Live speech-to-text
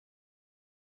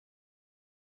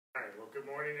All right, well, good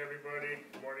morning, everybody.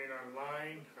 Good morning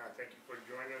online. Thank you for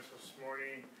joining us this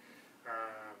morning.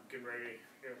 Getting ready,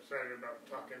 excited about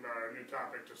talking about our new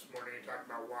topic this morning,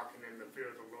 talking about walking in the fear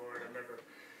of the Lord.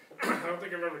 I don't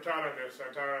think I've ever taught on this.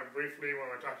 I taught on it briefly when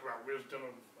I talked about wisdom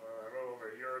a little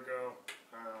over a year ago.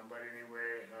 But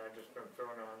anyway, I've just been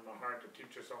feeling on my heart to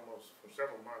teach this almost for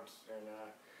several months, and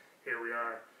here we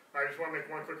are. I just want to make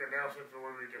one quick announcement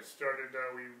before we get started.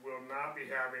 We will not be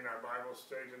having our Bible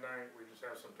study tonight. We just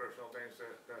have some personal things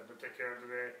to take care of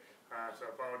today. So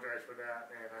I apologize for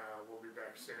that, and we'll be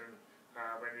back soon.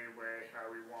 But anyway,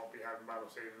 we won't be having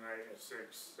Bible study tonight at 6.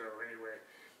 So anyway,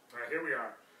 here we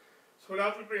are. So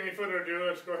without any further ado,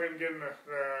 let's go ahead and get in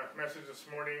the message this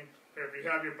morning. If you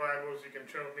have your Bibles, you can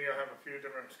turn with me. I have a few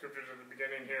different scriptures at the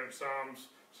beginning here in Psalm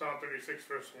 36,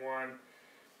 verse 1.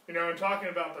 You know, in talking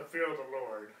about the fear of the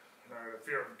Lord, the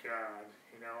fear of God,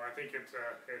 you know, I think it's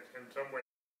in some ways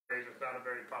it's not a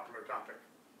very popular topic.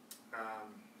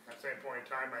 At the same point in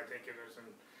time, I think it is in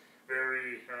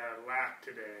very lack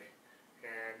today.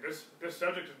 And this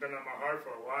subject has been on my heart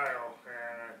for a while,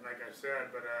 like I said,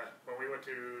 but when we went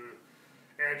to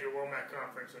Andrew Womack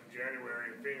conference in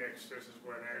January in Phoenix, this is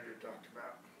what Andrew talked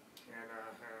about. And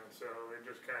so it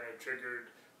just kind of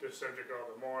triggered this subject all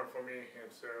the more for me, and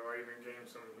so I even gained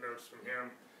some notes from him.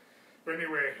 But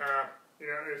anyway, you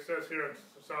know, it says here in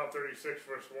Psalm 36,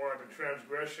 verse 1, the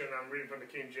transgression, I'm reading from the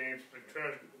King James, the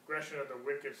transgression of the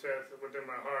wicked saith within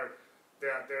my heart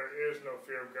that there is no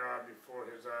fear of God before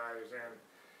his eyes. And,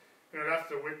 you know, that's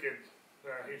the wicked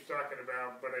he's talking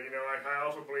about. But, you know, I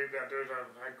also believe that there's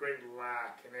a great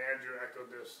lack, and Andrew echoed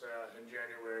this in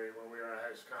January when we were at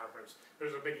his conference.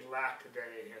 There's a big lack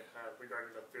today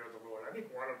regarding the fear of the Lord. I think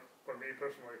one of, for me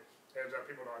personally, is that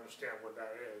people don't understand what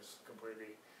that is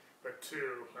completely. But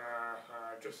two,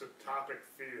 just the topic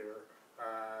fear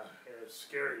is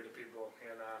scary to people,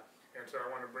 and so I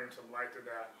want to bring some light to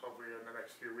that hopefully in the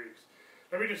next few weeks.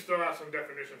 Let me just throw out some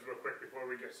definitions real quick before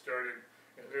we get started.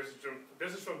 And this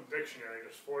is from the dictionary.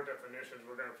 There's 4 definitions.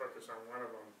 We're going to focus on one of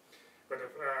them. But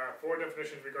the 4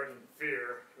 definitions regarding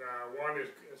fear. One is,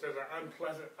 it says, an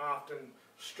unpleasant, often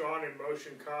strong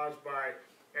emotion caused by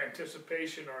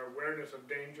anticipation or awareness of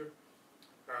danger.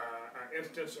 An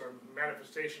instance or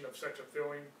manifestation of such a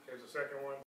feeling is the second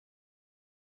one.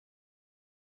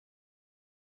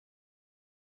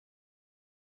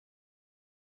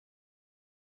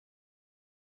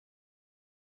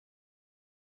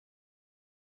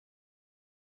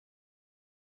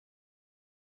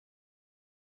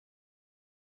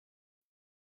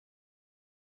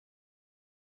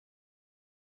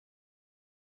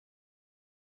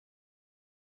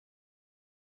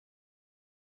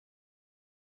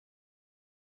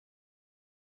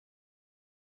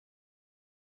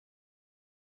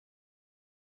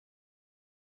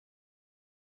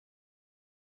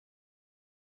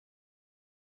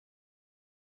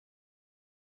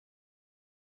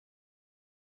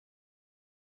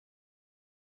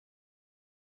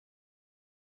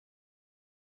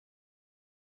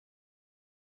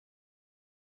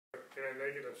 In a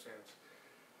negative sense.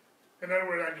 In other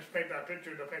words, I just paint a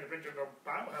picture. The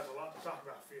Bible has a lot to talk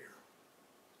about fear,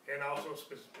 and also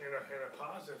in a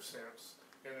positive sense,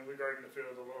 regarding the fear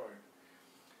of the Lord.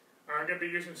 I'm going to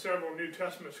be using several New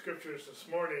Testament scriptures this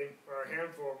morning, or a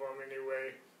handful of them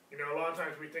anyway. You know, a lot of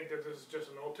times we think that this is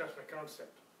just an Old Testament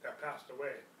concept that passed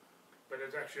away, but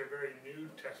it's actually a very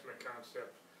New Testament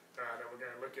concept that we're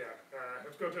going to look at.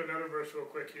 Let's go to another verse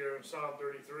real quick here in Psalm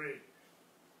 33.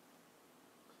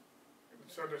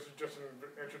 So this is just an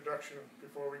introduction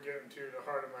before we get into the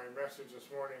heart of my message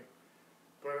this morning.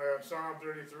 But Psalm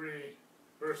 33,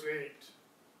 verse 8.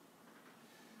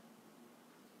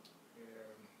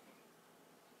 And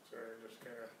sorry, I'm just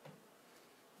kind of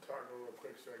toggle real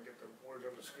quick so I get the words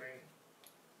on the screen.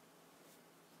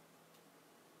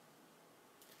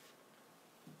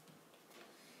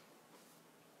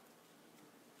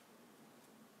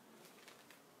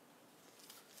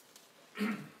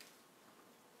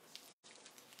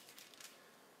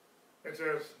 It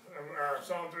says,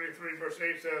 Psalm 33, verse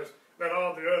 8 says, let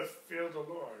all the earth fear the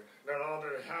Lord. Let all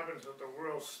the inhabitants of the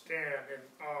world stand in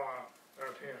awe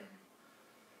of him.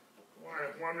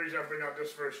 One reason I bring out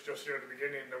this verse just here at the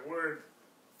beginning, the word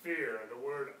fear, the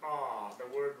word awe,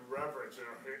 the word reverence, and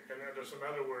there's some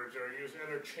other words that are used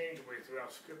interchangeably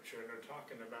throughout Scripture, and they're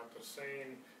talking about the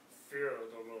same fear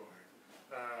of the Lord.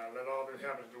 Let all the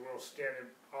inhabitants of the world stand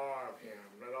in awe of him.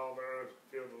 Let all the earth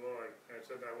fear the Lord. I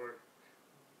said that word.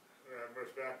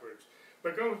 Verse backwards.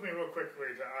 But go with me real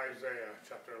quickly to Isaiah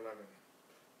chapter 11.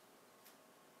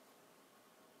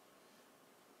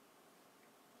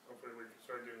 Hopefully we can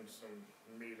start getting some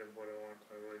meat of what I want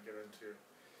to really get into.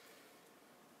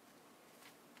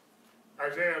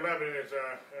 Isaiah 11 is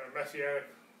a messianic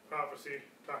prophecy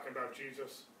talking about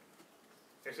Jesus.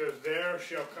 It says, "There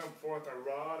shall come forth a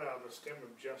rod out of the stem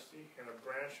of Jesse, and a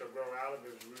branch shall grow out of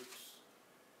his roots.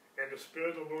 And the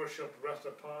Spirit of the Lord shall rest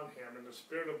upon him, and the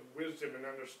Spirit of wisdom and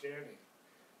understanding,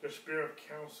 the Spirit of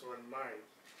counsel and might,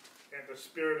 and the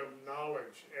Spirit of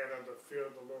knowledge and of the fear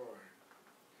of the Lord.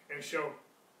 And shall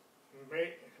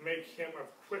make him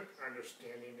of quick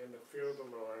understanding in the fear of the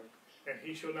Lord. And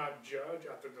he shall not judge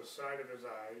after the sight of his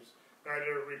eyes,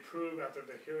 neither reprove after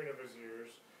the hearing of his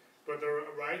ears. But with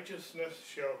righteousness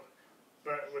shall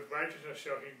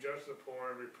he judge the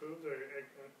poor, and reprove the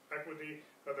equity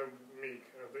of the meek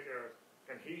of the earth.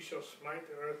 And he shall smite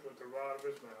the earth with the rod of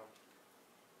his mouth,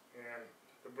 and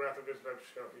the breath of his lips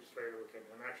shall he slay the wicked."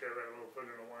 And actually I read a little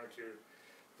further than I wanted to.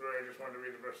 I just wanted to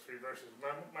read the first 3 verses.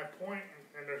 My point,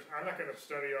 and I'm not going to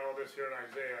study all this here in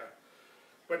Isaiah,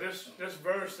 but this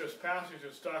verse, this passage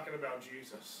is talking about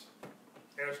Jesus.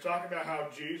 And it's talking about how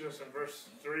Jesus, in verse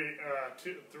 2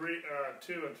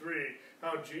 and 3,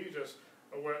 how Jesus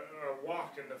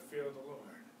walked in the fear of the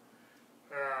Lord.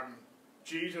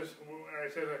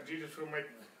 It says that Jesus will make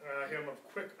him of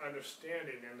quick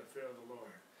understanding in the fear of the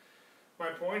Lord.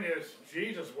 My point is,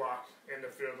 Jesus walked in the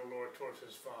fear of the Lord towards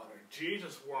his Father.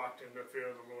 Jesus walked in the fear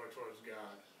of the Lord towards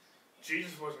God.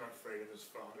 Jesus wasn't afraid of his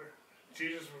Father.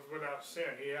 Jesus was without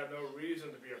sin. He had no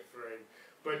reason to be afraid.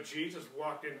 But Jesus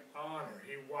walked in honor.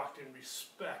 He walked in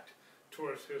respect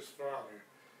towards his Father.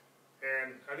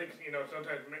 And I think,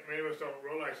 sometimes many of us don't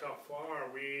realize how far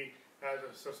we, as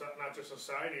not just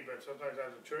society, but sometimes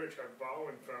as a church, have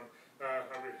fallen from a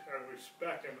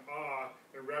respect and awe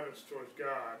and reverence towards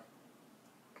God.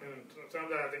 And some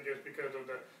of that, I think, is because of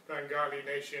the ungodly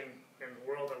nation and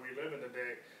world that we live in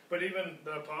today. But even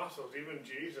the apostles, even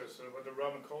Jesus, with the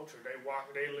Roman culture, they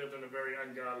lived in a very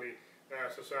ungodly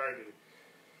society.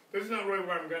 This is not really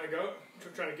where I'm going to go,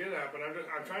 trying to get at, but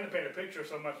I'm trying to paint a picture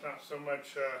so much, not so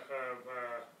much, I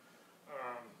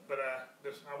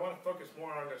want to focus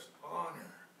more on this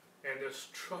honor and this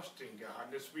trusting God,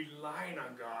 this relying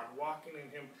on God, walking in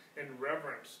him in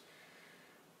reverence.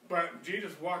 But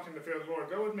Jesus walked in the fear of the Lord.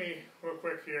 Go with me real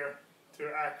quick here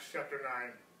to Acts chapter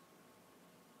 9.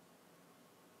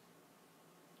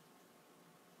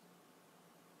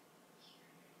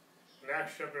 In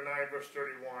Acts chapter 9, verse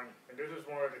 31. And this is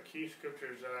one of the key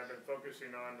scriptures that I've been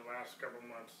focusing on the last a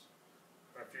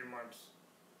few months.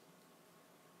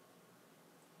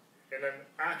 And then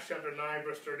Acts chapter 9,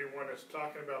 verse 31 is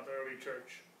talking about the early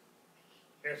church.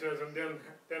 And it says, "And then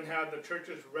had the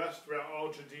churches rest throughout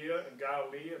all Judea and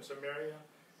Galilee and Samaria,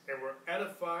 and were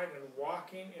edified and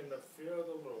walking in the fear of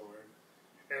the Lord,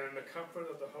 and in the comfort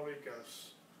of the Holy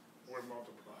Ghost were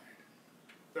multiplied."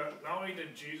 Not only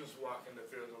did Jesus walk in the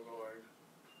fear of the Lord,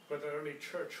 but the early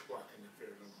church walked in the fear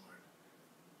of the Lord.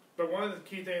 But one of the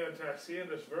key things that I see in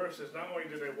this verse is not only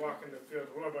did they walk in the fear of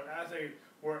the Lord, but as they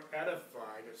were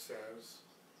edified, it says,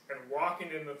 and walking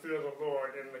in the fear of the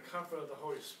Lord and in the comfort of the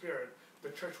Holy Spirit,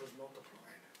 the church was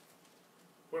multiplied.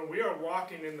 When we are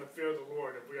walking in the fear of the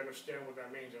Lord, if we understand what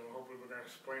that means, and hopefully we're going to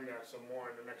explain that some more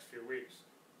in the next few weeks,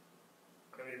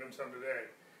 and even some today,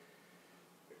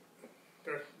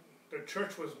 the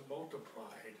church was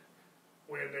multiplied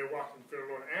when they walked in the fear of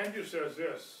the Lord. Andrew says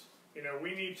this,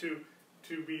 we need to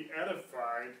be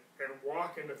edified and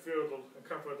walk in the fear of the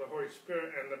comfort of the Holy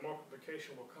Spirit, and the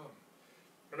multiplication will come.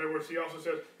 In other words, he also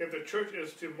says, if the church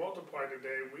is to multiply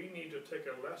today, we need to take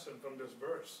a lesson from this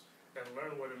verse and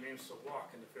learn what it means to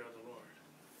walk in the fear of the Lord.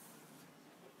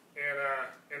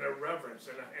 And a reverence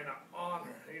and an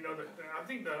honor. I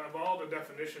think that of all the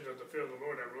definitions of the fear of the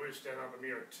Lord that really stand out to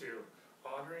me are 2.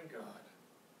 Honoring God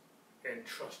and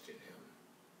trusting him.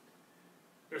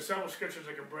 There's several scriptures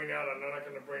I can bring out. I'm not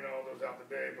going to bring all those out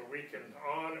today, but when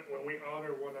we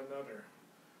honor one another.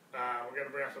 We're going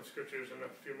to bring out some scriptures in a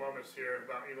few moments here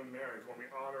about even marriage, when we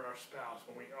honor our spouse,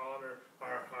 when we honor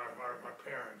our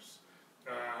parents.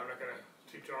 I'm not going to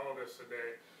teach all of this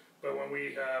today, but when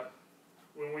we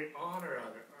honor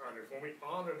others, when we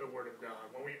honor the Word of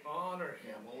God, when we honor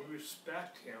him, when we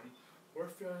respect him, we're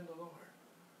fearing the Lord.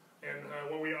 And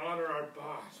when we honor our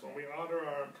boss, when we honor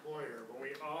our employer, when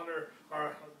we honor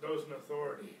those in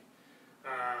authority,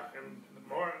 and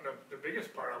the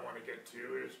biggest part I want to get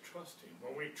to is trusting.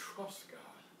 When we trust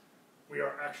God, we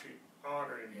are actually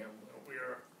honoring him. We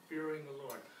are fearing the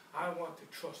Lord. I want to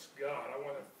trust God. I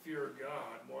want to fear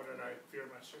God more than I fear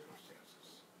my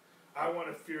circumstances. I want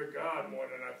to fear God more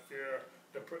than I fear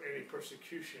any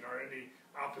persecution or any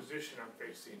opposition I'm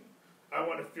facing. I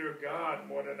want to fear God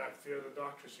more than I fear the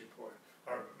doctor's report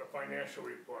or the financial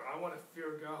report. I want to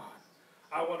fear God.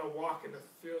 I want to walk in the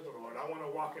fear of the Lord. I want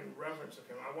to walk in reverence of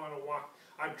Him.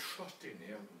 I'm trusting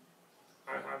Him.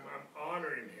 I'm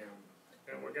honoring Him.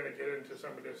 And we're going to get into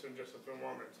some of this in just a few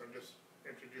moments. I'm just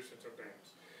introducing some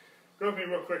things. Go with me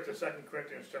real quick to 2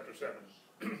 Corinthians chapter 7.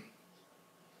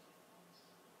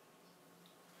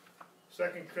 2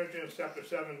 Corinthians chapter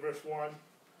 7, verse 1.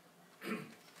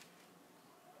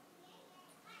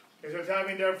 It says,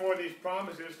 having therefore these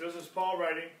promises, this is Paul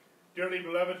writing, dearly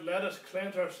beloved, let us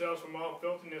cleanse ourselves from all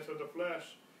filthiness of the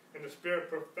flesh, and the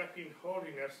spirit perfecting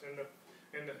holiness in the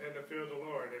fear of the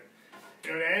Lord.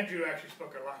 And Andrew actually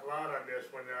spoke a lot on this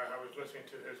when I was listening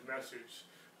to his message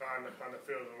on the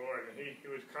fear of the Lord, and he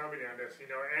was commenting on this.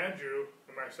 Andrew,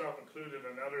 and myself included,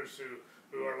 and others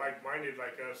who are like-minded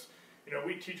like us,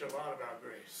 we teach a lot about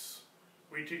grace.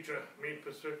 We teach, me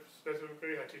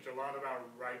specifically, I teach a lot about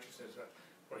righteousness.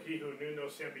 For he who knew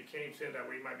no sin became sin that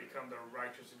we might become the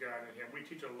righteous of God in Him. We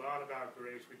teach a lot about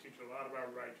grace. We teach a lot about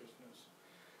righteousness.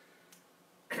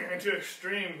 And to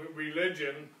extreme,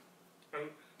 religion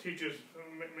teaches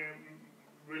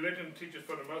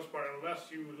for the most part,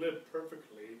 unless you live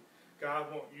perfectly,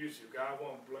 God won't use you. God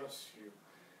won't bless you.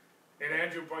 And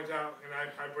Andrew points out, and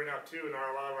I bring out too in a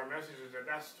lot of our messages, that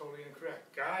that's totally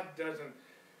incorrect. God doesn't,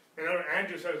 and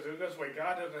Andrew says it this way,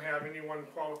 God doesn't have anyone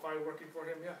qualified working for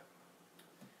Him yet.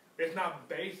 It's not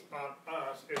based on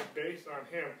us, it's based on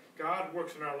Him. God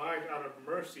works in our lives out of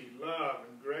mercy, love,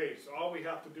 and grace. All we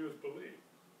have to do is believe.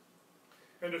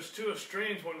 And there's two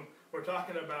extremes when we're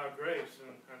talking about grace,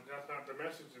 and that's not the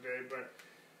message today, but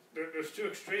there's two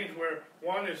extremes where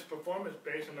one is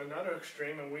performance-based and another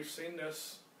extreme, and we've seen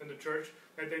this in the church,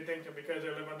 that they think that because they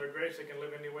live under grace, they can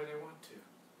live any way they want to.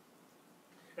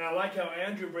 And I like how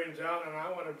Andrew brings out, and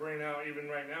I want to bring out even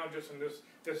right now, just in this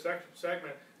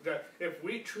segment, that if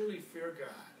we truly fear God,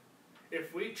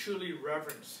 if we truly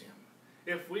reverence Him,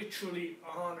 if we truly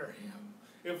honor Him,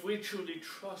 if we truly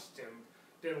trust Him,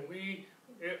 then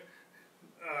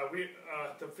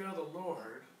the fear of the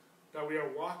Lord that we are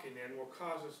walking in will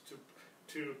cause us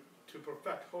to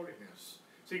perfect holiness.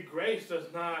 See, grace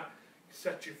does not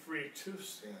set you free to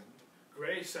sin.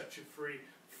 Grace sets you free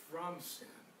from sin.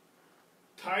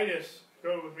 Titus,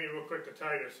 go with me real quick to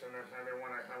Titus, and I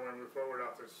want to move forward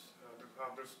off this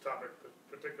topic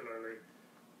particularly.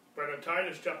 But in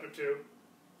Titus chapter 2,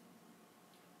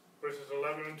 verses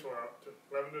 11 to 12,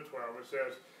 it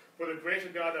says, for the grace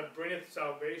of God that bringeth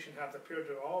salvation hath appeared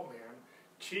to all men,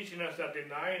 teaching us that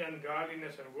denying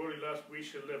ungodliness and worldly lust, we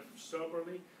should live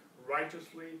soberly,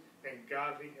 righteously, and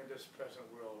godly in this present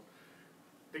world.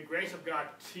 The grace of God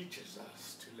teaches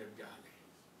us to live godly.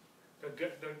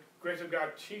 The grace of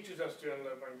God teaches us to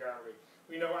live ungodly.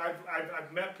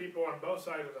 I've met people on both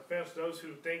sides of the fence, those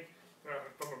who think,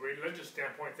 from a religious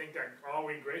standpoint, think that all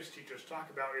we grace teachers talk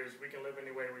about is we can live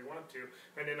any way we want to.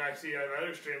 And then I see another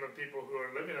extreme of people who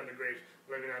are living under grace,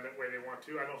 living on the way they want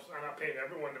to. I'm not painting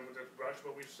everyone with this brush,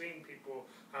 but we've seen people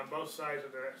on both sides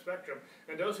of the spectrum.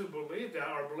 And those who believe that,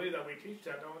 or believe that we teach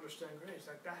that, don't understand grace.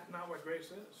 That's not what grace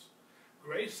is.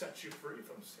 Grace sets you free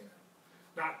from sin,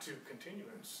 not to continue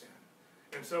in sin.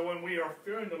 And so when we are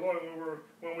fearing the Lord,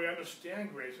 when we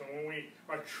understand grace, and when we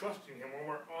are trusting Him, when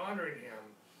we're honoring Him,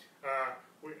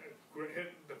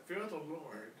 the fear of the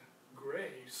Lord,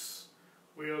 grace,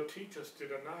 will teach us to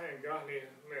deny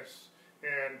ungodliness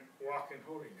and walk in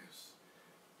holiness.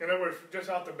 In other words, just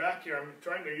out the back here, I'm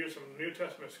trying to use some New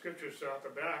Testament scriptures out the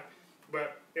back,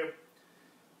 but if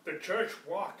the church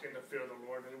walked in the fear of the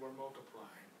Lord, they were multiplying.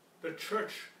 The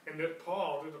church, and that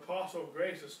Paul, the apostle of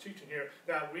grace, is teaching here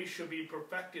that we should be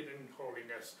perfected in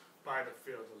holiness by the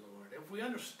fear of the Lord. If we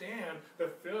understand the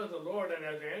fear of the Lord, and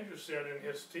as Andrew said in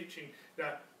his teaching,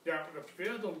 that the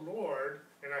fear of the Lord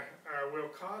will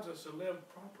cause us to live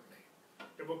properly.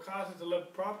 It will cause us to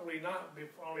live properly, not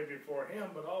only before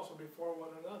Him, but also before one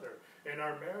another, in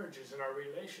our marriages, in our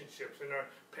relationships, in our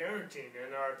parenting, in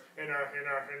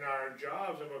our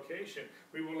jobs and vocation.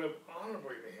 We will live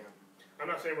honorably to Him. I'm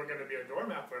not saying we're going to be a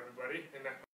doormat for everybody, and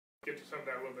I'll get to some of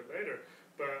that a little bit later,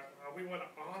 but we want to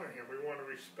honor Him, we want to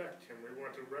respect Him, we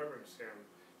want to reverence Him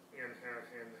as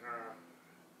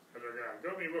our God.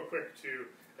 Go with me real quick to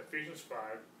Ephesians 5.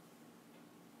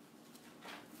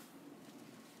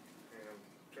 And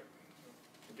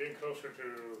getting closer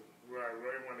to where I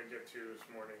really want to get to this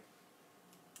morning.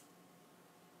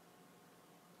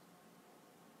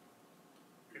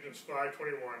 Ephesians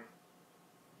 5:21.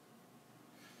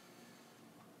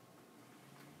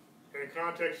 In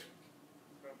context,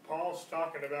 Paul's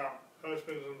talking about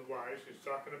husbands and wives. He's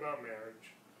talking about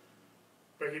marriage.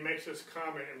 But he makes this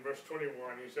comment in verse 21.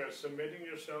 He says, submitting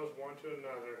yourselves one to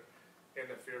another in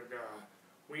the fear of God.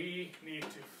 We need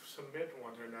to submit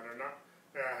one to another.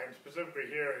 and specifically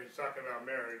here, he's talking about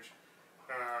marriage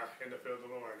in the fear of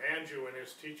the Lord. Andrew, in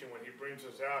his teaching, when he brings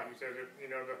us out, he says,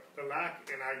 the lack,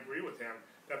 and I agree with him,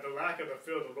 that the lack of the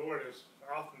fear of the Lord is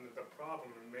often the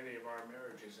problem in many of our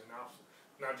marriages, and also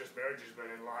not just marriages, but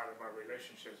in a lot of our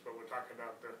relationships. But we're talking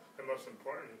about the most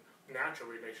important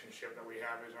natural relationship that we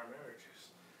have is our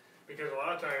marriages. Because a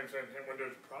lot of times, and when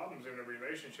there's problems in a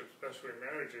relationship, especially in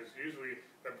marriages, usually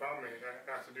the problem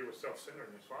has to do with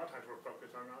self-centeredness. A lot of times we're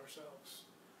focused on ourselves.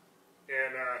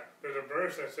 And there's a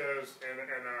verse that says in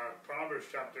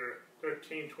Proverbs chapter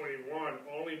 13:21,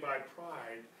 only by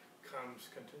pride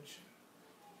comes contention.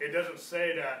 It doesn't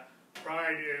say that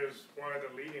pride is one of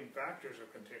the leading factors of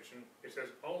contention. It says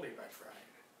only by pride.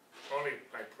 Only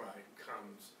by pride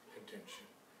comes contention.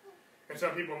 And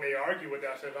some people may argue with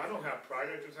that, say, I don't have pride,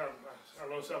 I just have a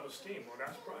low self-esteem. Well,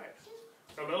 that's pride.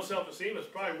 A low self-esteem is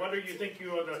pride. Whether you think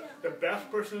you are the best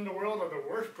person in the world or the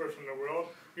worst person in the world,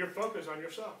 you're focused on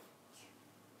yourself.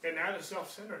 And that is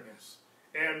self-centeredness.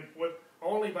 And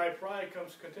only by pride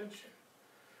comes contention.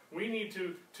 We need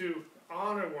to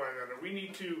honor one another. We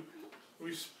need to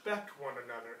respect one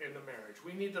another in the marriage.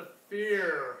 We need to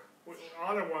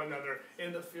honor one another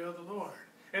in the fear of the Lord.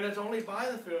 And it's only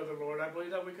by the fear of the Lord, I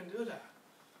believe, that we can do that.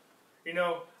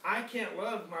 I can't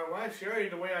love my wife, Sherry,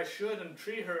 the way I should and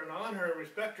treat her and honor her and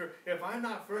respect her if I'm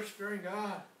not first fearing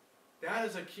God. That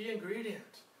is a key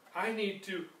ingredient. I need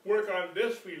to work on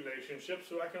this relationship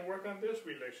so I can work on this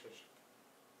relationship.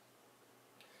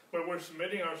 But we're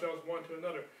submitting ourselves one to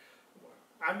another.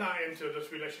 I'm not into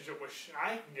this relationship what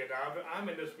I can get out of it. I'm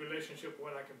in this relationship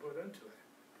what I can put into it.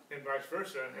 And vice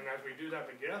versa. And as we do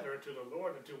that together to the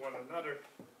Lord and to one another,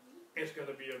 it's going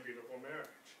to be a beautiful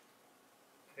marriage.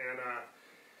 And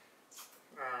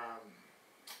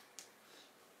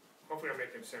hopefully I'm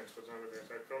making sense with some of this.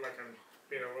 I feel like I'm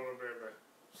being a little bit of a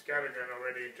scattergun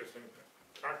already just in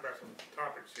talk about some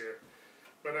topics here.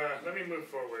 But let me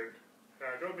move forward.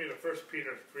 Go with me to 1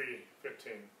 Peter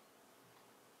 3:15.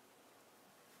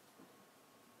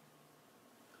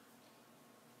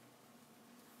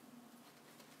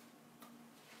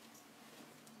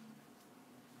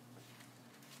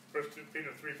 1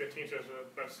 Peter 3:15 says,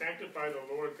 but sanctify the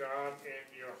Lord God in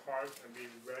your hearts and be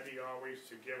ready always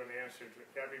to give an answer to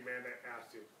every man that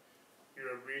asks you. You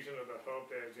have reason of the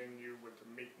hope that is in you with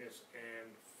meekness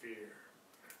and fear.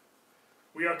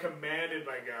 We are commanded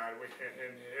by God,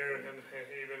 and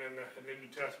even in the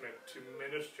New Testament, to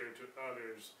minister to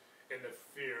others in the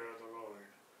fear of the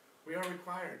Lord. We are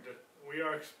required, we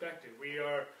are expected, we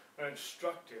are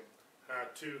instructed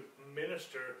to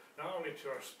minister not only to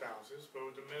our spouses,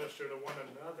 but to minister to one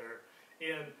another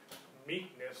in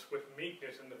meekness, with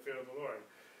meekness in the fear of the Lord.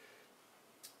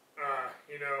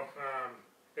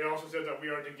 It also says that we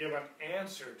are to give an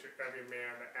answer to every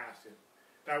man that asks it.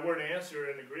 That word answer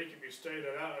in the Greek, if you study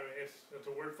it out, it's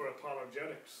a word for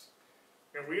apologetics.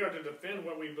 And we are to defend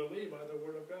what we believe by the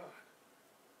Word of God.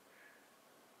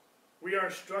 We are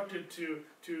instructed to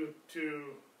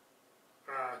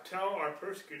tell our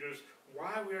persecutors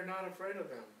why we are not afraid of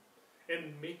them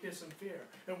in meekness and fear.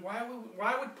 And why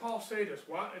would Paul say this?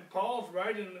 Paul's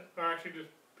writing, actually just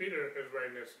Peter is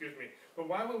writing this, excuse me. But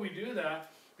why would we do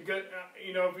that? Because,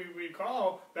 if we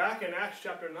recall, back in Acts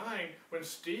chapter 9, when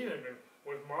Stephen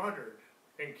was martyred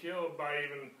and killed by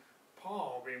even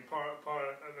Paul being part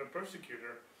of the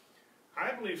persecutor,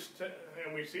 I believe,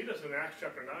 and we see this in Acts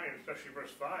chapter 9, especially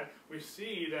verse 5, we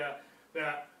see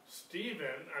that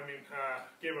Stephen,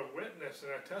 gave a witness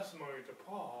and a testimony to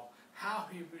Paul, how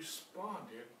he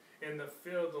responded in the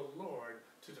fear of the Lord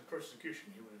to the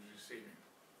persecution he was receiving.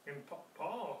 And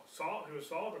Paul, who was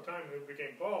Saul at the time, who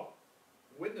became Paul,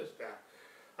 witnessed that.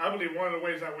 I believe one of the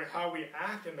ways that how we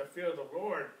act in the fear of the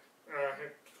Lord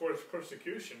towards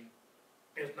persecution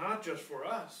is not just for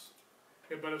us,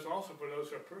 but it's also for those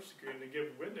who are persecuted, to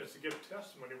give witness, to give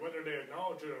testimony, whether they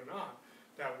acknowledge it or not,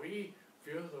 that we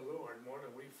fear the Lord more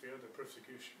than we fear the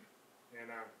persecution.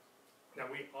 And that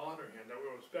we honor Him, that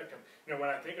we respect Him. When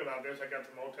I think about this, I got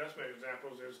some Old Testament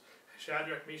examples, is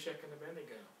Shadrach, Meshach, and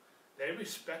Abednego. They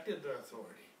respected the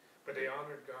authority, but they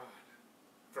honored God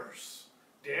first.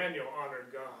 Daniel honored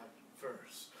God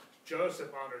first. Joseph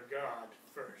honored God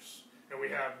first. And we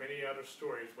have many other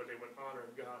stories where they would honor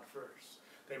God first.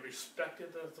 They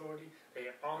respected the authority,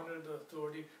 they honored the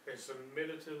authority, they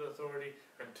submitted to the authority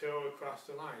until it crossed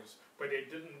the lines. But they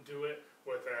didn't do it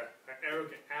with an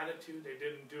arrogant attitude, they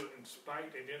didn't do it in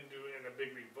spite, they didn't do it in a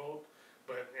big revolt.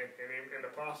 And the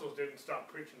apostles didn't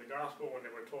stop preaching the gospel when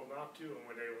they were told not to and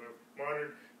when they were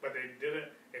martyred, but they did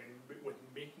it with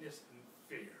meekness and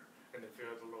fear, in the fear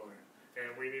of the Lord.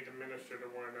 and we need to minister to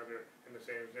one another in the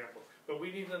same example. But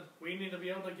we need to be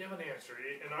able to give an answer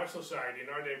in our society, in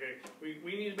our day. We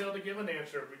need to be able to give an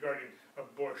answer regarding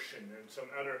abortion and some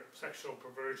other sexual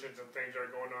perversions and things that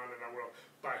are going on in our world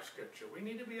by Scripture. We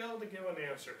need to be able to give an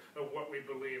answer of what we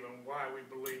believe and why we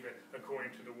believe it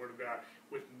according to the Word of God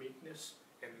with meekness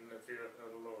and in the fear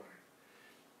of the Lord.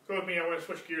 Go with me. I want to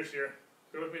switch gears here.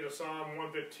 Go with me to Psalm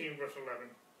 115, verse 11.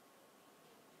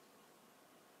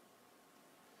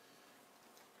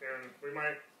 And we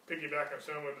might piggyback on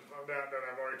some of that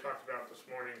I've already talked about this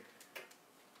morning.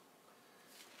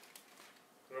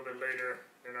 A little bit later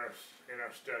in our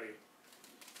study.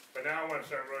 But now I want to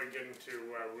start really getting to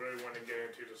what I really want to get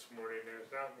into this morning. And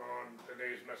it's not long.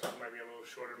 Today's message might be a little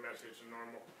shorter message than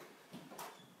normal.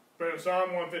 But in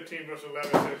Psalm 115, verse 11,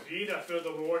 it says, "Ye that fear the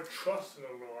Lord, trust in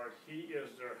the Lord. He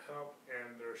is their help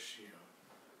and their shield."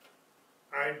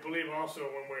 I believe also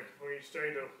when we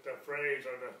study the phrase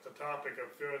or the topic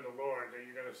of fearing the Lord, that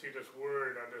you're going to see this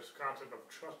word or this concept of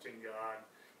trusting God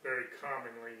very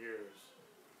commonly used.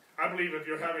 I believe if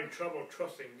you're having trouble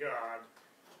trusting God,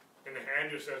 and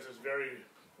Andrew says it's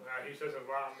he says it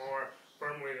a lot more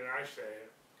firmly than I say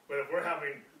it, but if we're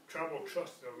having trouble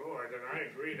trusting the Lord, then I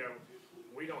agree that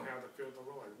we don't have the fear of the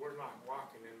Lord. We're not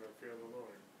walking in the fear of the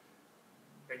Lord.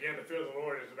 Again, the fear of the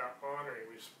Lord is about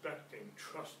honoring, respecting,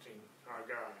 trusting our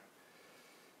God.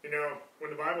 You know,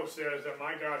 when the Bible says that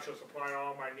my God shall supply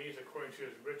all my needs according to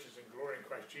his riches and glory in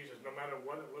Christ Jesus, no matter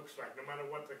what it looks like, no matter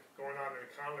what's going on in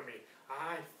the economy,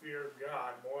 I fear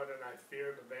God more than I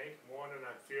fear the bank, more than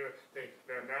I fear the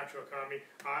natural economy.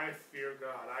 I fear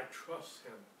God. I trust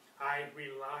him. I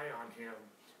rely on him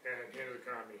and his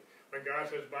economy. When God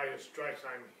says, by his stripes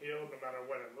I'm healed, no matter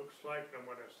what it looks like, no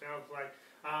matter what it sounds like,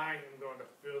 I am going to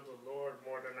fear the Lord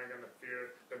more than I'm going to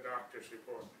fear the doctor's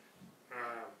report.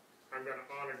 I'm going to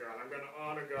honor God. I'm going to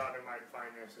honor God in my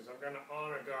finances. I'm going to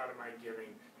honor God in my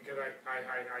giving because I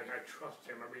trust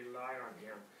him. I rely on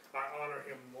him. I honor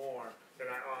him more than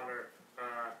I honor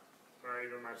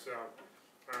even myself.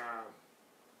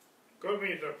 Go with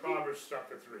me to Proverbs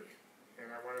chapter 3,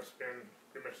 and I want to spend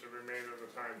pretty much the remainder of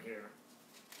the time here.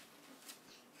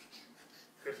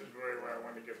 This is really what I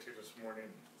want to get to this morning.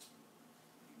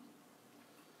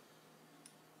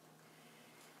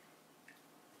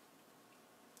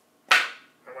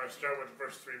 I want to start with the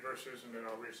first 3 verses, and then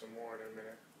I'll read some more in a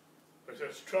minute. It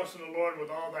says, "Trust in the Lord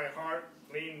with all thy heart,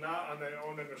 lean not on thy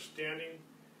own understanding.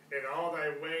 In all thy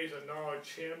ways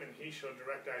acknowledge him, and he shall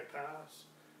direct thy paths.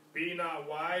 Be not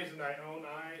wise in thy own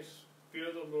eyes.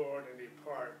 Fear the Lord, and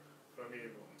depart from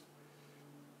evil."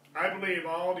 I believe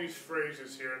all these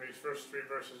phrases here in these first 3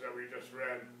 verses that we just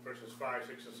read, verses 5,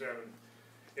 6, and 7,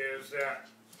 is that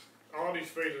all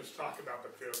these phrases talk about the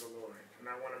fear of the Lord. And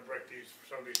I want to break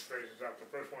some of these phrases up. The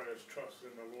first one is trust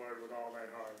in the Lord with all thy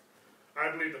heart. I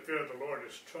believe the fear of the Lord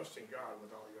is trusting God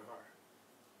with all your heart.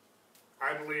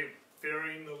 I believe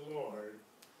fearing the Lord,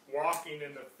 walking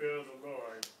in the fear of the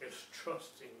Lord, is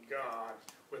trusting God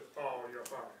with all your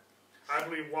heart. I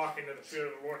believe walking in the fear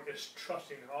of the Lord is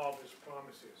trusting all of his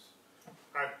promises.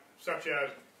 Such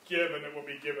as, give and it will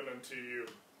be given unto you.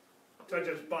 Such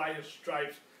as, by his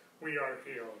stripes we are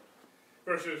healed.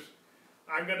 Versus,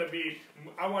 I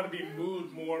want to be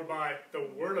moved more by the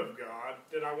Word of God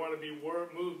than I want to be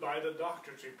moved by the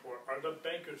doctor's report, or the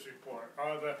banker's report,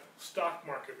 or the stock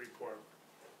market report.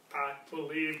 I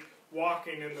believe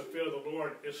walking in the fear of the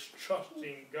Lord is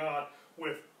trusting God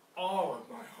with all of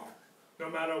my heart. No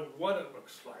matter what it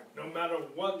looks like, no matter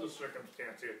what the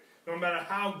circumstance is, no matter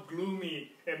how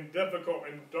gloomy and difficult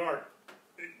and dark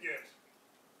it gets.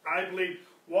 I believe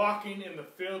walking in the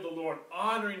fear of the Lord,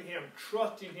 honoring him,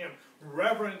 trusting him,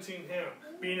 reverencing him,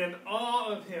 being in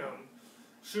awe of him,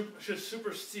 should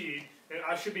supersede, and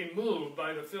I should be moved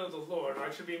by the fear of the Lord. I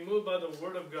should be moved by the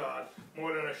Word of God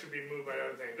more than I should be moved by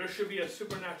other things. There should be a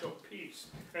supernatural peace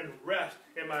and rest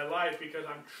in my life because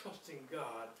I'm trusting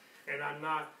God, and I'm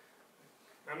not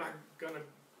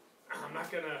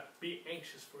gonna be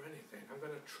anxious for anything. I'm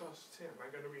gonna trust him.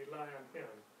 I'm gonna rely on him.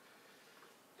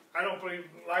 I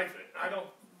don't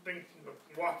think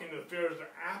walking in the fear is the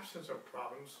absence of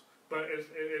problems, but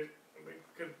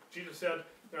because Jesus said,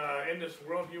 in this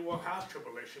world you will have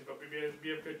tribulation, but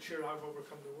be of good cheer, I've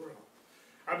overcome the world.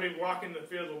 I believe walking in the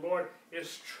fear of the Lord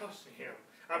is trusting him.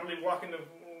 I believe walking in the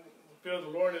fear of the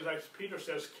Lord is, as Peter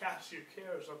says, cast your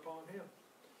cares upon him.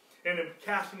 And in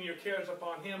casting your cares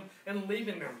upon him and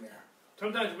leaving them there.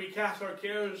 Sometimes we cast our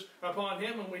cares upon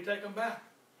him and we take them back.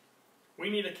 We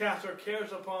need to cast our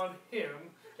cares upon him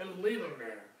and leave them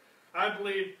there. I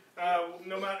believe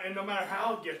no matter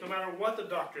how it gets, no matter what the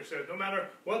doctor says, no matter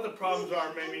what the problems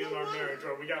are maybe in our marriage,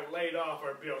 or we got laid off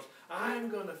our bills, I'm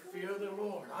going to fear the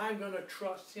Lord. I'm going to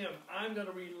trust Him. I'm going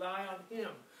to rely on Him.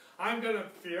 I'm going to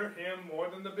fear Him more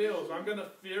than the bills. I'm going to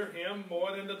fear Him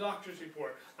more than the doctor's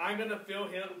report. I'm going to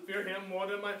fear Him more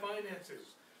than my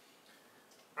finances.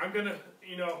 I'm going to,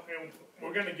 and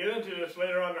we're going to get into this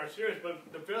later on in our series,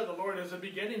 but the fear of the Lord is the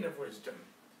beginning of wisdom.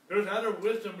 There's other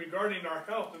wisdom regarding our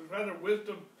health. There's other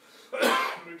wisdom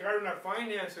regarding our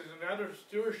finances and other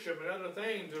stewardship and other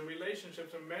things and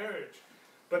relationships and marriage.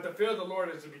 But the fear of the Lord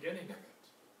is the beginning of it.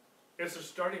 It's a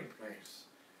starting place.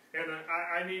 And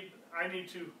I need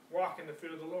to walk in the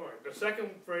fear of the Lord. The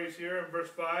second phrase here in verse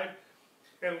 5,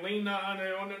 and lean not on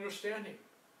our own understanding.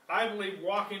 I believe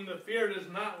walking in the fear is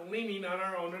not leaning on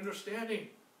our own understanding.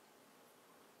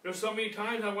 There's so many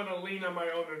times I want to lean on my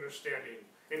own understanding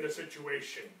in the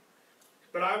situation.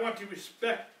 But I want to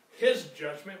respect His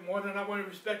judgment more than I want to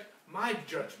respect my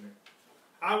judgment.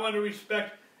 I want to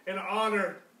respect and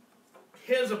honor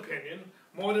His opinion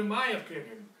more than my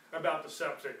opinion about the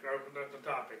subject or the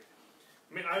topic.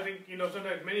 I mean, I think,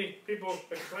 sometimes many people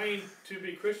claim to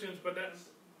be Christians, but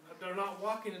they're not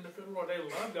walking in the fear of the Lord. They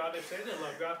love God, they say they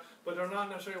love God, but they're not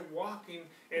necessarily walking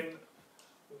in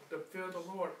the fear of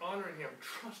the Lord, honoring Him,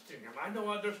 trusting Him. I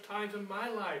know there's times in my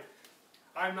life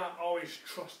I'm not always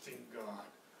trusting God.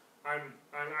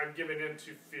 I'm giving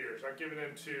into fears. I'm giving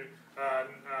into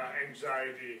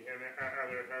anxiety and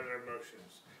other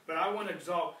emotions. But I want to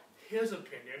exalt His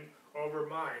opinion over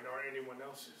mine or anyone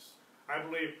else's. I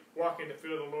believe walking the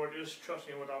fear of the Lord is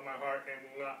trusting Him with all my heart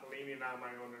and not leaning on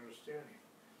my own understanding.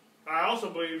 I also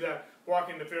believe that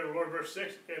walking the fear of the Lord, verse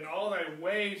 6, in all thy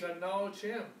ways acknowledge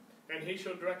Him, and He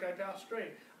shall direct thy path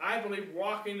straight. I believe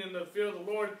walking in the fear of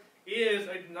the Lord is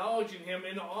acknowledging Him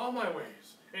in all my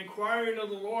ways, inquiring of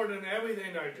the Lord in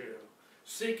everything I do,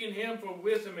 seeking Him for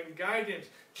wisdom and guidance.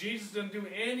 Jesus didn't do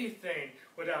anything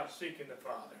without seeking the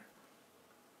Father.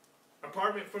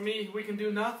 Apart from me, we can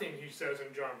do nothing, He says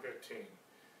in John 15.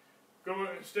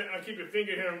 I'll keep your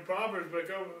finger here in Proverbs, but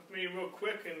go with me real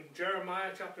quick in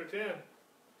Jeremiah chapter 10.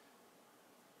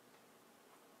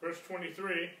 Verse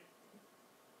 23.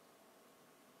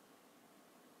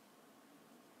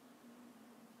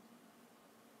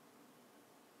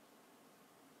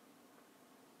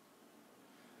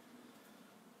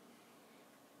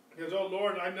 Because, O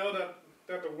Lord, I know that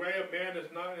the way of man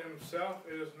is not in himself,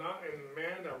 it is not in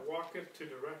man that walketh to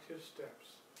direct his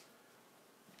steps.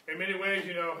 In many ways,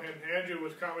 and Andrew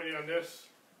was commenting on this,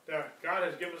 that God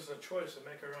has given us a choice to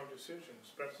make our own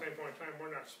decisions, but at the same point in time,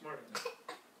 we're not smart enough.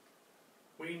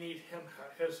 We need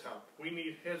His help. We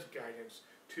need His guidance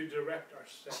to direct our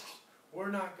steps.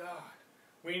 We're not God.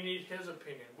 We need His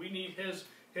opinion. We need His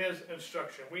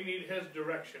instruction. We need His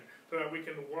direction so that we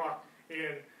can walk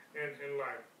in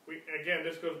life. Again,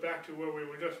 this goes back to where we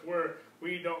were.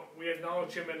 We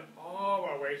acknowledge Him in all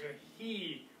our ways, and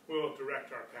He will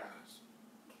direct our paths.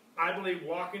 I believe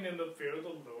walking in the fear of the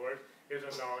Lord is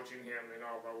acknowledging Him in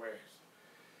all of our ways.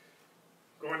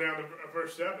 Going down to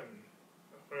verse 7,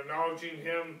 acknowledging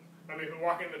Him,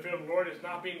 walking in the fear of the Lord is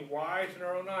not being wise in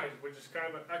our own eyes, which is kind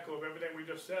of an echo of everything we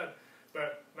just said,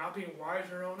 but not being wise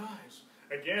in our own eyes.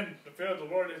 Again, the fear of the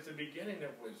Lord is the beginning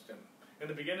of wisdom. And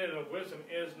the beginning of wisdom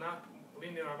is not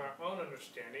leaning on my own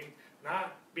understanding,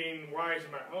 not being wise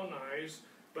in my own eyes,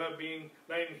 but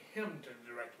letting Him to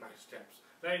direct my steps,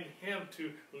 letting Him to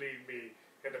lead me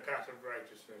in the path of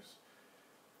righteousness.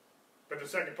 But the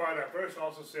second part of that verse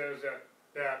also says that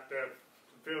the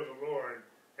fear of the Lord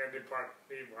and depart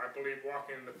from evil. I believe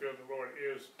walking in the fear of the Lord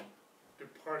is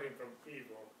departing from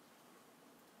evil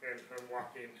and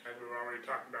walking, as we were already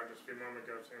talking about just a few moments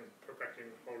ago, in perfecting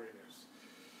holiness.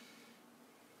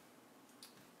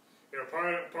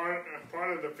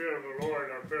 Part of the fear of the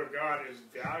Lord, or fear of God, is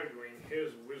valuing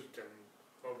His wisdom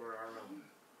over our own.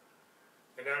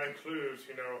 And that includes,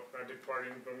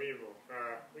 departing from evil.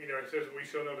 It says we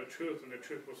shall know the truth, and the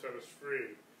truth will set us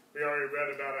free. We already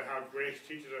read about it, how grace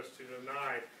teaches us to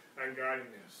deny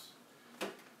ungodliness.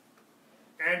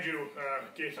 Andrew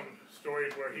gave some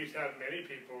stories where he's had many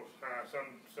people, some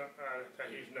that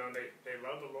he's known, they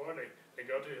love the Lord, they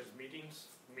go to His meetings,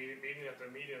 meeting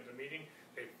after meeting after meeting,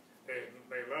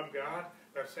 they love God,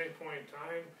 but at the same point in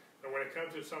time, and when it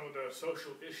comes to some of the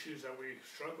social issues that we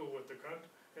struggle with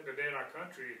today in our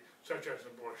country, such as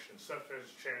abortion, such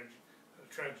as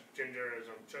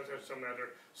transgenderism, such as some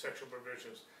other sexual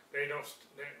provisions, they don't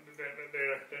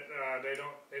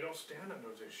stand on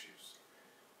those issues,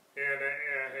 and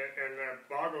that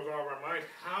boggles all of our minds.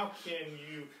 How can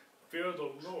you fear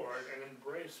the Lord and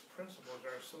embrace principles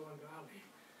that are so ungodly?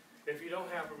 if you don't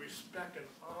have a respect and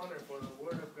honor for the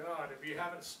Word of God, if you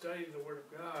haven't studied the Word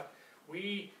of God,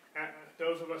 we,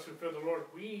 those of us who fear the Lord,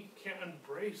 we can't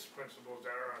embrace principles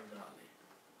that are ungodly.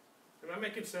 Am I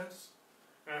making sense?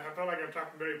 I feel like I'm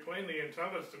talking very plainly, and some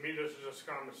of us, to me, this is just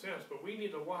common sense, but we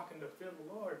need to walk in the fear of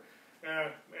the Lord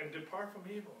and depart from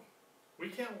evil. We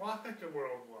can't walk like the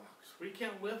world walks. We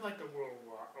can't live like the world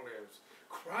lives.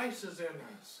 Christ is in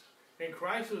us. And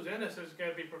Christ who's in us is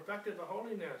going to be perfected the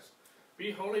holiness.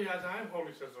 Be holy as I am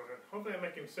holy, says the Lord. Hopefully I'm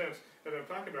making sense as I'm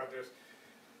talking about this.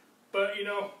 But, you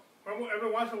know,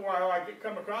 every once in a while I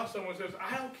come across someone who says,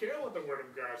 I don't care what the Word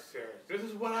of God says. This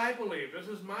is what I believe. This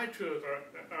is my truth,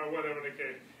 or whatever the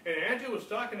case. And Andrew was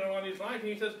talking along these lines,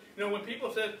 and he says, you know, when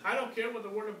people say, I don't care what the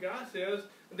Word of God says,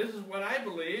 this is what I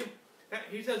believe,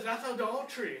 he says, that's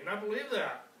adultery, and I believe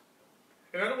that.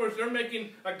 In other words, they're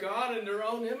making a God in their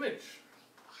own image.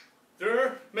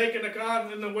 They're making a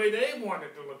God in the way they want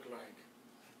it to look like.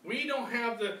 We don't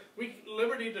have the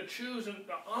liberty to choose and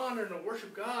to honor and to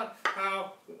worship God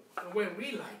the way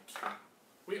we like to.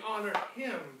 We honor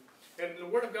Him. And the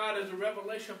Word of God is a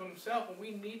revelation of Himself, and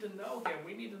we need to know Him.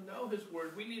 We need to know His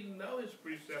Word. We need to know His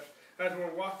precepts as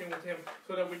we're walking with Him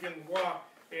so that we can walk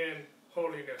in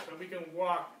holiness, so we can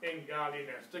walk in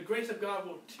godliness. The grace of God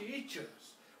will teach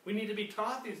us. We need to be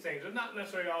taught these things. It's not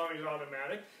necessarily always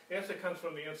automatic. Yes, it comes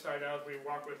from the inside out as we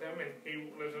walk with Him and He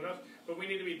lives in us. But we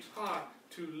need to be taught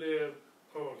to live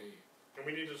holy. And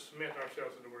we need to submit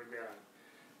ourselves to the Word of God.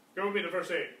 Go with me to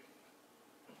verse 8.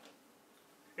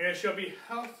 And it shall be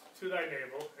health to thy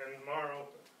navel and marrow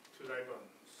to thy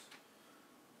bones.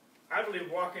 I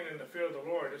believe walking in the fear of the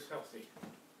Lord is healthy.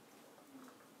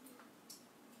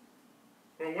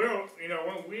 When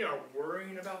we are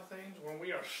worrying about things, when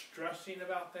we are stressing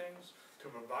about things, to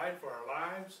provide for our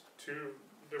lives, to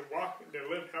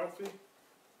live healthy,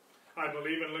 I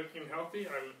believe in looking healthy.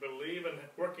 I believe in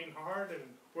working hard and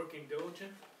working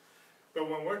diligent. But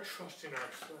when we're trusting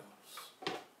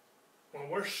ourselves, when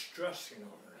we're stressing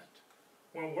over it,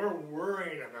 when we're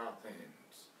worrying about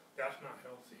things, that's not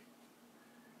healthy.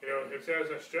 You know, it says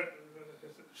that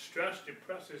stress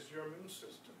depresses your immune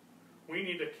system. We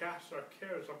need to cast our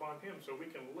cares upon Him so we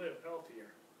can live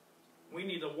healthier. We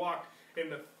need to walk in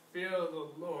the fear of the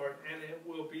Lord, and it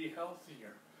will be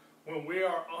healthier. When we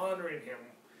are honoring Him,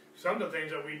 some of the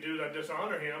things that we do that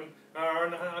dishonor Him are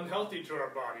unhealthy to our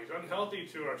bodies, unhealthy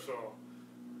to our soul.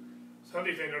 Some of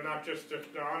these things are not just to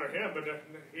honor Him, but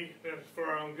it's for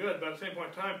our own good. But at the same point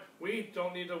in time, we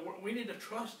need to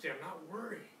trust Him, not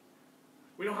worry.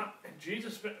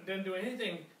 Jesus didn't do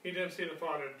anything He didn't see the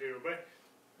Father do. But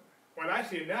when I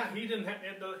see that, he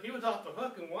was off the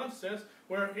hook in one sense,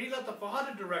 where He let the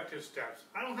Father direct His steps.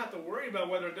 I don't have to worry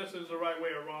about whether this is the right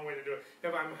way or wrong way to do it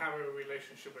if I'm having a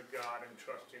relationship with God and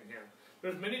trusting Him.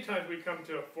 There's many times we come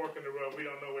to a fork in the road, we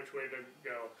don't know which way to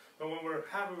go. But when we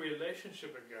have a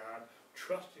relationship with God,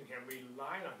 trusting Him,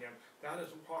 relying on Him, that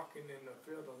is walking in the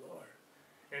fear of the Lord.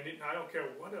 And I don't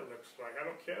care what it looks like. I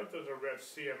don't care if there's a Red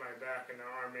Sea at my back and the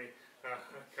army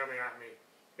coming at me.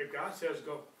 If God says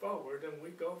go forward, then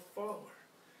we go forward.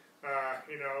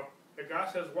 If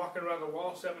God says walking around the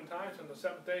wall 7 times, and the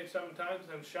 7th day 7 times,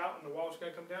 and shout, and the wall's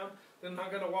going to come down, then I'm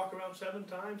going to walk around 7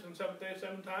 times, and 7th day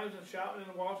 7 times, and shout, and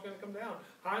the wall's going to come down.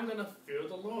 I'm going to fear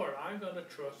the Lord. I'm going to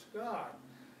trust God.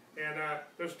 And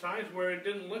there's times where it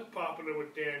didn't look popular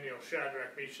with Daniel,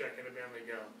 Shadrach, Meshach, and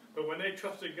Abednego. But when they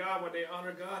trusted God, when they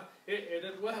honored God, it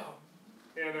did well.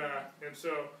 And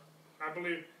so I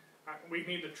believe we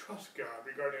need to trust God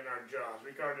regarding our jobs,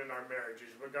 regarding our marriages,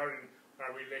 regarding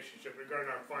our relationship, regarding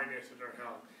our finances, our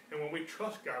health. And when we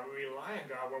trust God, we rely on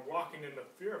God, we're walking in the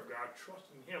fear of God,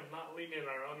 trusting Him, not leaning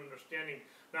on our own understanding,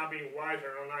 not being wise in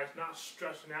our own eyes, not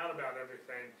stressing out about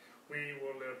everything. We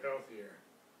will live healthier.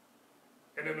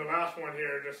 And then the last one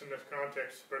here, just in this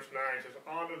context, verse 9, says,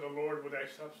 honor the Lord with thy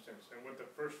substance, and with the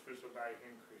firstfruits of thy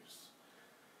increase.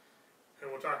 And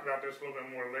we'll talk about this a little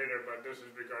bit more later, but this is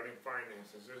regarding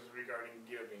finances, this is regarding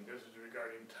giving, this is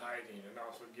regarding tithing, and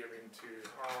also giving to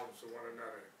alms to one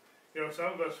another. You know,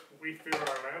 some of us, we fear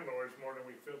our landlords more than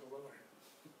we fear the Lord.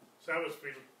 Some of us,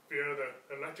 we fear the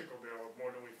electrical bill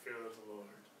more than we fear the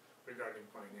Lord regarding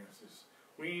finances.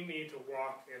 We need to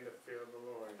walk in the fear of the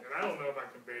Lord. And I don't know if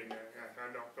I'm conveying that. I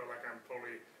don't feel like I'm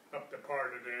fully up to par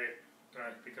today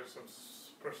because of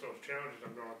some personal challenges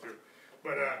I'm going through.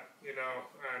 But,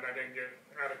 and I didn't get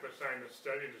adequate time to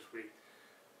study this week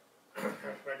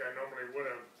like I normally would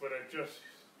have. But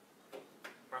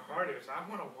my heart is, I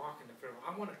want to walk in the fear. I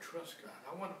want to trust God.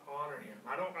 I want to honor Him.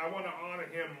 I want to honor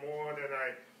Him more than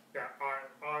I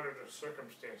honor the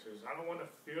circumstances. I don't want to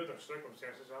fear the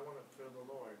circumstances. I want to fear the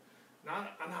Lord.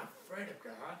 I'm not afraid of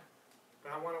God.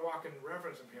 But I want to walk in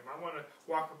reverence of Him. I want to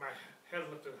walk with my head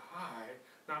lifted high,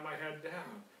 not my head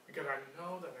down. Because I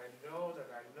know that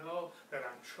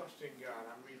I'm trusting God.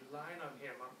 I'm relying on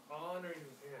Him. I'm honoring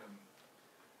Him.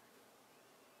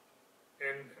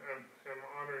 And I'm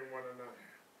honoring one another.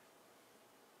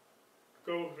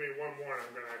 Go with me one more, and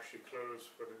I'm going to actually close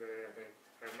for today, I think.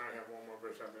 I might have one more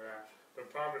verse after that.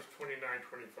 But Proverbs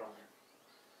 29:25.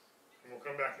 And we'll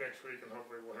come back next week, and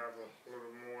hopefully we'll have a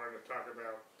little more to talk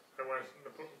about. Otherwise, the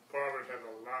Proverbs has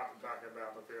a lot to talk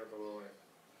about the fear of the Lord.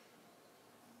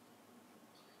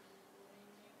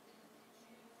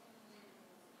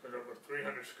 There's over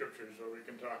 300 scriptures where we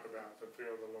can talk about the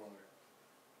fear of the Lord.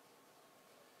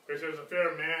 It says, the fear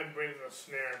of man brings a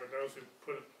snare, but those who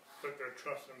put their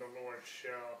trust in the Lord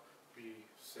shall be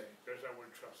saved. There's that word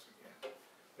trust again.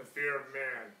 The fear of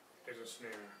man is a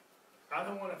snare. I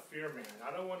don't want to fear man.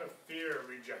 I don't want to fear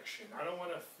rejection. I don't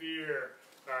want to fear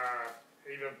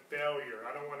even failure.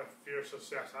 I don't want to fear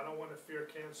success. I don't want to fear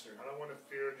cancer. I don't want to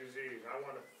fear disease. I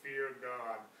want to fear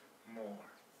God more.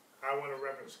 I want to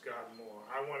reverence God more.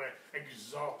 I want to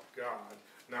exalt God,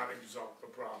 not exalt the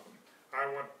problem. I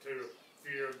want to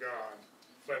fear God,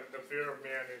 but the fear of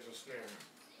man is a snare.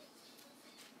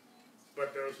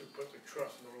 But those who put their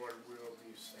trust in the Lord will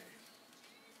be saved.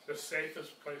 The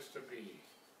safest place to be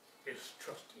is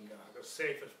trusting God. The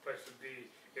safest place to be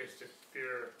is to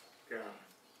fear God.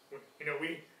 You know,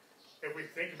 if we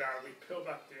think about it, we peel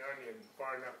back the onion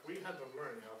far enough, we had to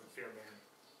learn how to fear man.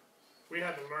 We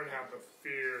had to learn how to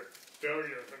fear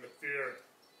failure and to fear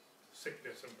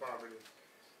sickness and poverty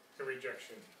and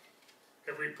rejection.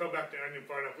 If we peel back the onion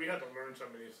far enough, we had to learn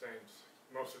some of these things.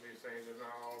 Most of these things, and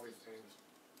not all these things.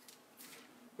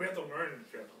 We have to learn to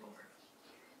fear the Lord.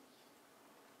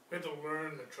 We have to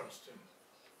learn to trust Him.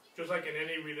 Just like in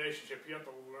any relationship, you have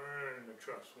to learn to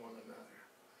trust one another.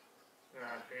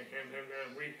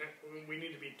 And we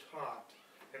need to be taught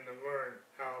and to learn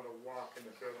how to walk in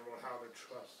the fear of the Lord, how to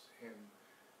trust Him,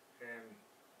 and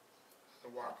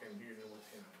to walk in union with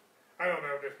Him. I don't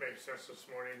know if this makes sense this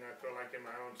morning. I feel like in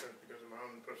my own sense, because of my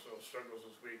own personal struggles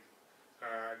this week,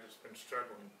 I've just been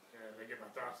struggling to get my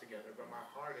thoughts together. But my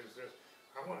heart is this.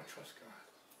 I want to trust God.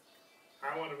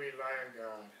 I want to rely on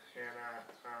God.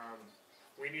 And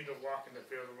we need to walk in the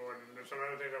fear of the Lord. And there's some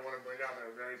other things I want to bring out that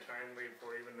are very timely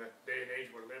for even the day and age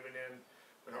we're living in,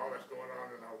 and all that's going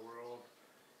on in our world.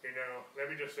 You know, let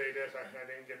me just say this. I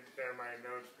didn't get there in my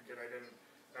notes because I didn't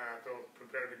feel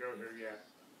prepared to go here yet.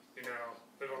 You know,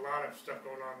 there's a lot of stuff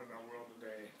going on in our world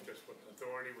today, just with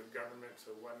authority, with governments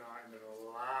and whatnot, and there's a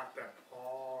lot that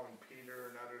Paul and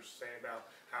Peter and others say about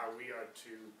how we are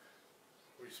to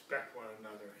respect one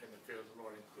another in the fear of the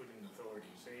Lord, including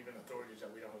authorities, and even authorities that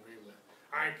we don't agree with.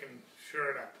 I can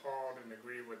sure that Paul didn't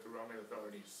agree with the Roman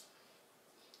authorities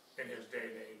in his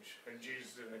day and age, and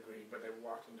Jesus didn't agree, but they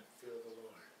walked in the fear of the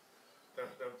Lord.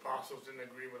 The apostles didn't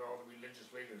agree with all the religious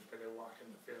leaders, but they walked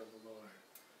in the fear of the Lord.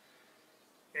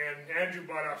 And Andrew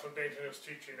brought out some things in his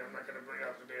teaching I'm not going to bring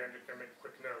out today. I'm just going to make a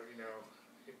quick note. You know,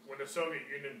 when the Soviet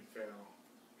Union fell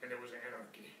and there was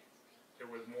anarchy,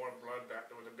 there was more bloodbath.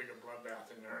 There was a bigger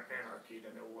bloodbath in anarchy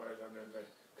than there was under the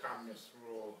communist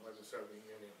rule of the Soviet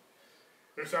Union.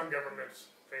 There's some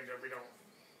governments, things that we don't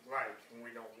like and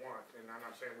we don't want. And I'm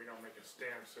not saying we don't make a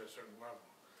stance to a certain level,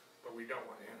 but we don't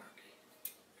want anarchy.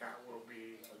 That will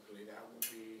be ugly. That will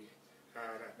be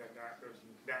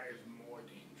that is more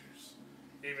dangerous.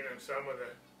 Even in some of the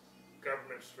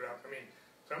governments throughout,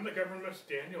 some of the governments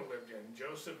Daniel lived in,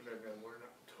 Joseph lived in, were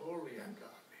not totally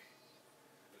ungodly.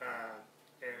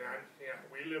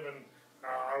 We live in,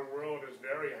 our world is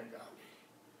very ungodly.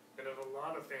 And there's a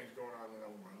lot of things going on in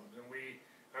our world. And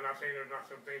I'm not saying there's not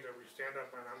some things that we stand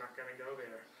up and I'm not going to go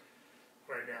there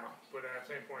right now. But at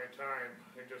the same point in time,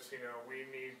 we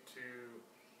need to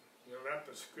let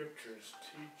the scriptures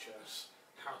teach us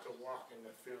how to walk in the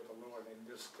fear of the Lord in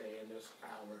this day and this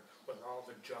hour with all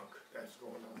the junk that's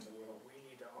going on in the world. We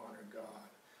need to honor God.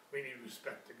 We need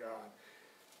respect to God.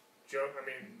 Joseph,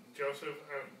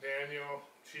 Daniel,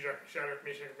 Shadrach,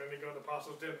 Meshach, and Abednego, the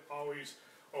apostles didn't always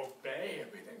obey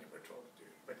everything they were told to do,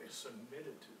 but they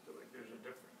submitted to it. There's a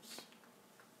difference.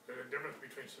 There's a difference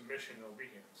between submission and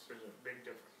obedience. There's a big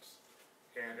difference.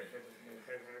 And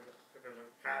there's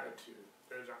an attitude.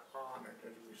 There's an honor.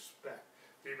 There's a respect.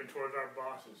 Even towards our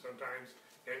bosses, sometimes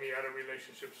any other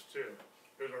relationships too.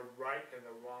 There's a right and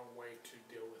a wrong way to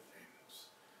deal with things.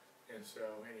 And so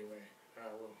anyway,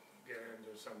 we'll get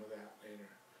into some of that later.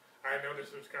 I know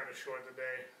this was kind of short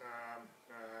today,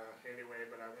 anyway,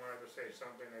 but I wanted to say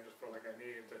something. I just felt like I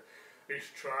needed to at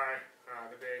least try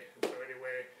today. And so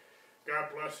anyway, God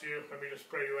bless you. Let me just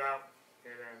pray you out.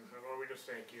 And Lord, we just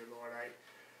thank you, Lord.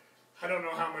 I don't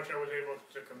know how much I was able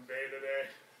to convey today,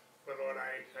 but Lord,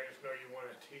 I just know you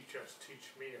want to teach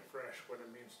me afresh what it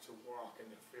means to walk in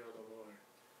the fear of the Lord,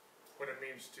 what it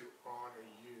means to honor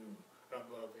you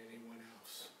above anyone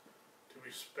else, to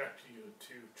respect you,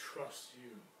 to trust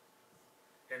you.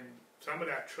 And some of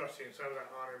that trusting, some of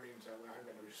that honor means that I'm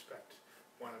going to respect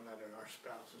one another, our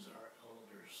spouses, our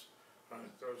elders,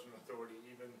 those in authority,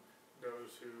 even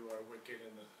those who are wicked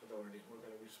in authority. We're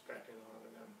going to respect and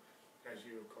honor them as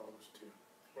you have called us to.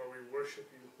 Lord, we worship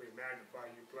you, we magnify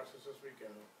you, bless us as we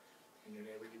go. In your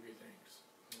name we give you thanks.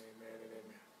 Amen and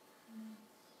amen.